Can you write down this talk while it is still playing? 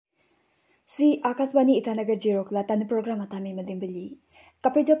Si Akaswani Itanagar Jirokla Tanu program atami madimbali.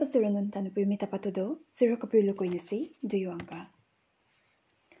 Kapeja pasurunun tanu pumi tapatudo, Suro Kapilu Koinasi, Duyuanga.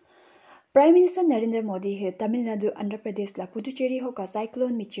 Prime Minister Narendra Modi he Tamil Nadu Andhra Pradesh la Puducherry hoka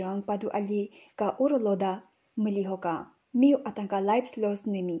cyclone Michiang Padu Ali ka Uroloda Mili hoka Miu Atanka lives loss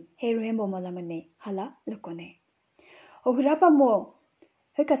nimi Heruembo Molamane Hala Lukone. Ogurapa mo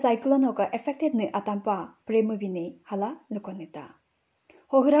Heka cyclone hoka affected ne Atampa Premubine Hala Lukoneta.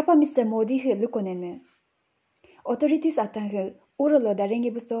 Hograpa Mr. Modi he lukonene. Authorities atang he urolo darengi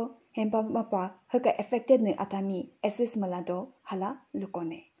buso hempa mapa heka affected ne atami assess malado hala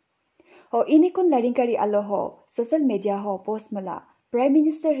lukone. Ho inikon laringkari alo ho social media ho post mala Prime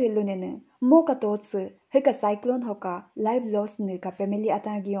Minister he lunene mo katots heka cyclone hoka live loss ne ka family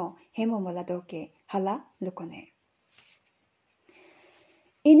atangio hemo malado ke hala lukone.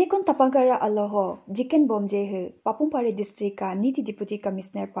 Inikon tapangkara aloho Jiken Bomje he Papumpare district ka Niti Deputy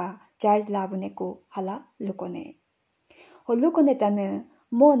Commissioner pa charge labune ko hala lukone. Ho lukone tane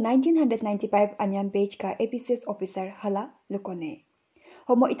mo 1995 anyam page ka APCS officer hala lukone.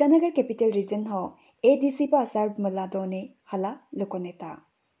 Ho mo Itanagar capital region ho ADC pa serve maladone hala lukone ta.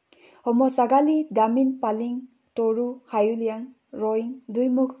 Ho mo Sagali Damin Paling Toru Hayuliang Roing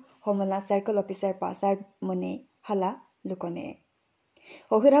Duimuk ho mala circle officer pa serve mune hala lukone.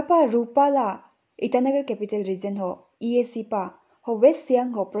 Hograpa Rupala Itanagar capital region ho EAC pa ho West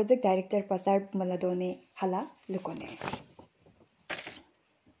Siang ho project director pa Sarb Maladone hala lukone.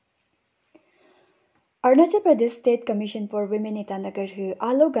 Arunachal Pradesh State Commission for Women Itanagar hu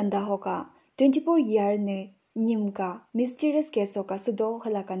alo ganda hoka 24 year ne nimka mysterious case hoka sudo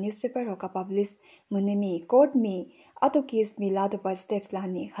hala ka newspaper hoka publish munemi court me ato case me lado pa steps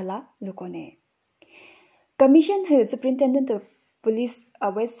lani hala lukone. Commission hu superintendent of Police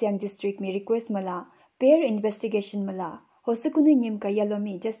West Siang District में request मला pair investigation मला होसकुनु नियम का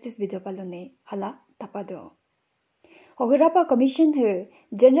यलोमी justice video palone hala tapado. होगरापा commission है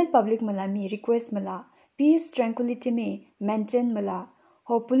general public मला में request मला peace tranquility में maintain मला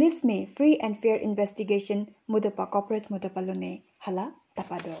हो police में free and fair investigation मुदपा corporate मुदपalone hala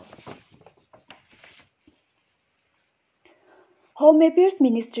tapado. Home Affairs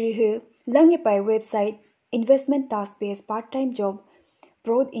Ministry है लंगे पाए website Investment Task Based Part-Time Job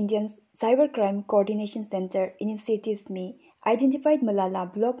Broad Indians Cybercrime Coordination Center Initiatives me identified malala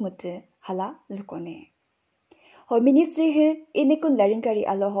blog mutte hala lukone. Ho ministry he inekun laringkari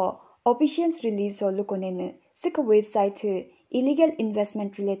aloho officials release ho lukone ne sika website he illegal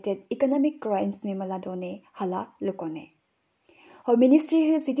investment related economic crimes me maladone hala lukone. Ho ministry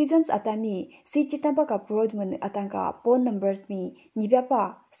he citizens atami si chitamba ka prod mun atanka phone numbers me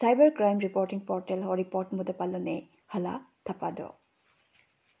nibyapa cybercrime reporting portal ho report mudapalone hala tapado.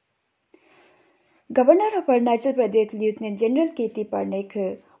 Governor of Arunachal Pradesh Lieutenant General K.T. Parnek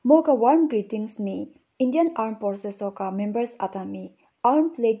moka warm greetings me Indian Armed Forces hoka members atami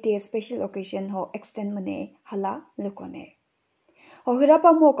Armed Flag Day special occasion ho extend mune hala lukone. Ho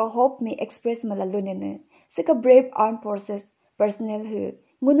hirapa moka hope me express malalunene sika brave Armed Forces personnel hu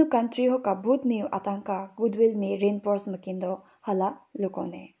ngunu country hoka bhut me atanka goodwill me reinforce makindo hala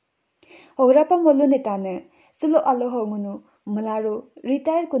lukone. Ho hirapa molune tane sulo aloho ngunu Malaru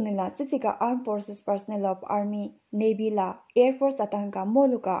retire kunila sisika Armed Forces personnel of Army, Navy la Air Force atanka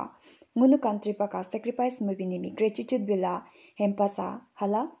moluka ngunu country paka sacrifice mubinimi gratitude bila hempasa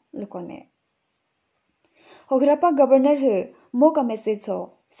hala lukone. Hograpa governor hu moka message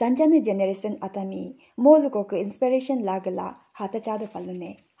ho sanjane generation atami moluko ko inspiration lagala hata chado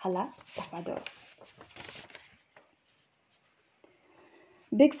palune hala tapado.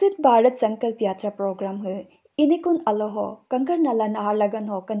 Viksit Bharat Sankalp Yatra program hu इनिकुन अलोहो कंकर नाला नहार लगन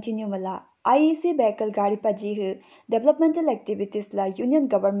हो continue मला IEC vehicle गाड़ी पजी है developmental activities ला union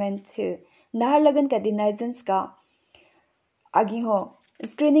government है नहार लगन का डिनाइजेंस का आगे हो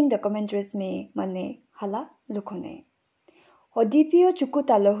स्क्रीनिंग डॉक्यूमेंट्रीज में मने हाला लुकोने हो DPO चुकु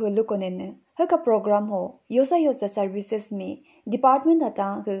तालो हो लुकोने ने का प्रोग्राम हो योसा सर्विसेज में डिपार्टमेंट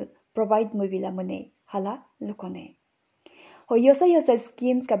आता है प्रोवाइड मुबिला मने हाला लुकोने हो योसा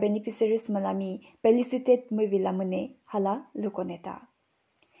schemes का beneficiaries malami felicitate muvila mune hala lukoneta.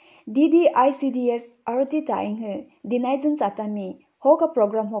 DDICDS aroti tying है denizen atami हो का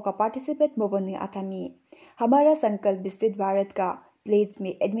program हो का participate mobone atami हमारा संकल्प विकसित भारत का pledge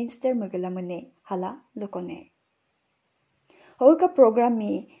में administer मुगला मने हाला लुकोने. हो का program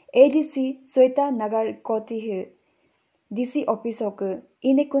में ADC Sweta Nagar Koti है DC office हो के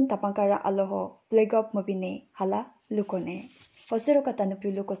इनेकुन tapangkara aloho flag up mobine hala lukone. Hosero katanu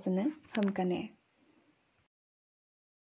pilu kosune hamkane.